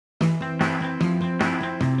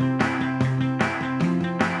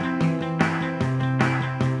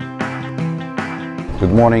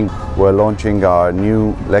Good morning. We're launching our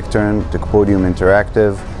new lectern, TecPodium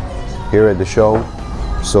Interactive, here at the show.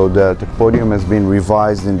 So the TecPodium has been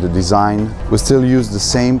revised in the design. We still use the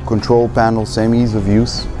same control panel, same ease of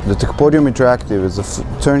use. The TecPodium Interactive is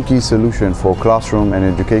a turnkey solution for classroom and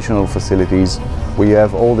educational facilities. We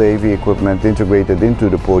have all the AV equipment integrated into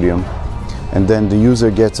the podium, and then the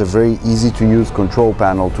user gets a very easy to use control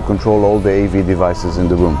panel to control all the AV devices in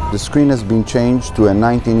the room. The screen has been changed to a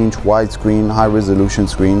 19-inch widescreen, high-resolution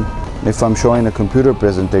screen. If I'm showing a computer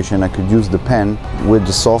presentation, I could use the pen with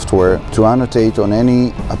the software to annotate on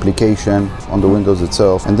any application on the Windows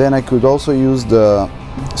itself. And then I could also use the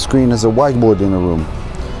screen as a whiteboard in a room.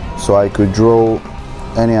 So I could draw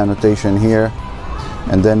any annotation here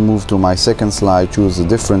and then move to my second slide, choose a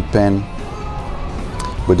different pen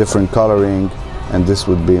with different coloring, and this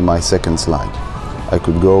would be my second slide. I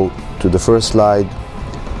could go to the first slide,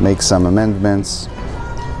 make some amendments,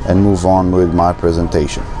 and move on with my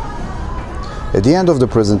presentation. At the end of the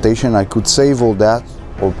presentation, I could save all that,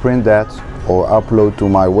 or print that, or upload to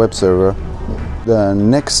my web server. The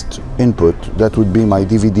next input, that would be my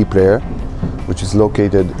DVD player, which is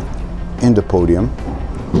located in the podium.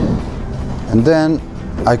 And then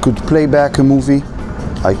I could play back a movie.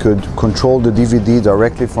 I could control the DVD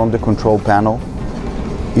directly from the control panel.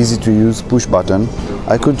 Easy to use, push button.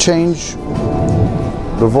 I could change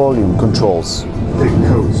the volume controls.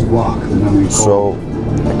 So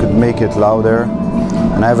I could make it louder.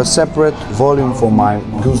 And I have a separate volume for my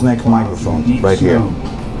gooseneck microphone right here.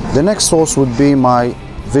 The next source would be my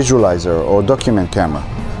visualizer or document camera,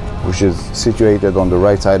 which is situated on the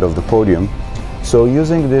right side of the podium. So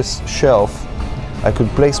using this shelf, I could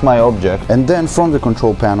place my object, and then from the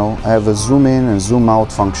control panel I have a zoom in and zoom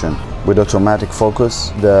out function with automatic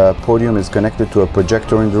focus. The podium is connected to a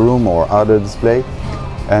projector in the room or other display,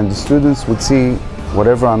 and the students would see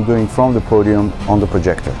whatever I'm doing from the podium on the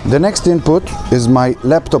projector. The next input is my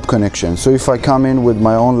laptop connection. So if I come in with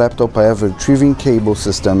my own laptop, I have a retrieving cable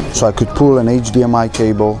system, so I could pull an HDMI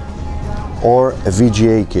cable or a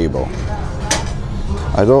VGA cable.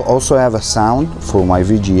 I also have a sound for my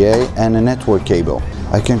VGA and a network cable.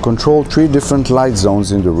 I can control 3 different light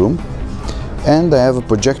zones in the room, and I have a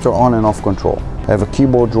projector on and off control. I have a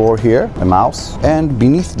keyboard drawer here, a mouse, and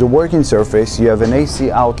beneath the working surface you have an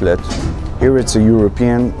AC outlet. Here it's a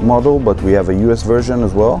European model, but we have a US version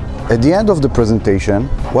as well. At the end of the presentation,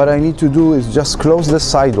 what I need to do is just close the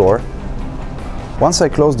side door. Once I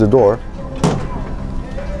close the door,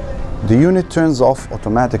 the unit turns off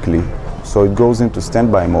automatically. So it goes into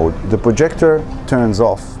standby mode. The projector turns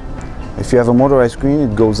off. If you have a motorized screen,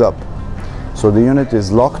 it goes up. So the unit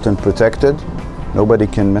is locked and protected. Nobody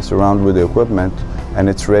can mess around with the equipment, and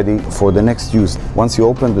it's ready for the next use. Once you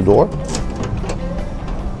open the door,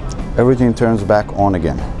 everything turns back on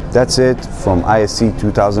again. That's it from ISE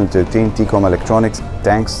 2013 Tecom Electronics.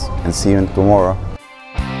 Thanks, and see you tomorrow.